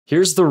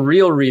Here's the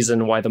real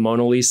reason why the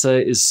Mona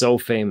Lisa is so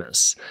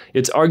famous.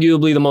 It's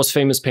arguably the most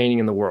famous painting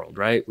in the world,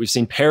 right? We've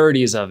seen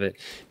parodies of it.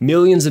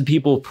 Millions of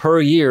people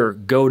per year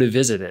go to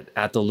visit it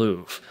at the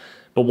Louvre.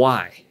 But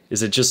why?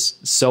 Is it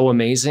just so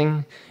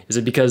amazing? Is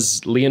it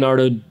because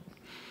Leonardo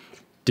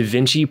da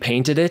Vinci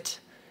painted it?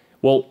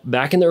 Well,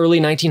 back in the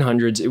early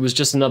 1900s, it was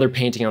just another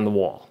painting on the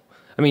wall.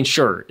 I mean,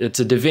 sure, it's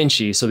a Da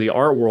Vinci, so the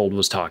art world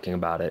was talking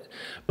about it,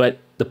 but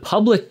the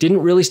public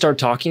didn't really start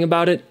talking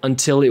about it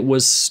until it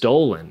was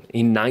stolen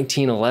in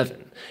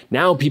 1911.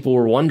 Now people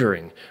were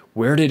wondering,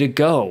 where did it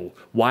go?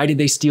 Why did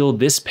they steal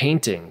this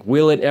painting?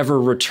 Will it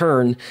ever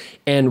return?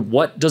 And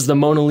what does the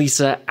Mona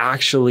Lisa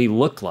actually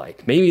look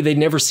like? Maybe they'd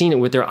never seen it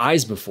with their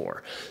eyes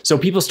before. So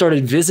people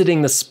started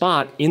visiting the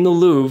spot in the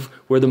Louvre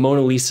where the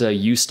Mona Lisa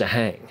used to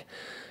hang.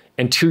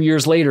 And 2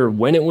 years later,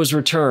 when it was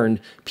returned,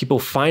 people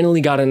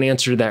finally got an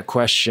answer to that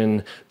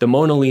question. The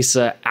Mona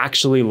Lisa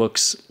actually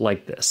looks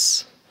like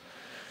this.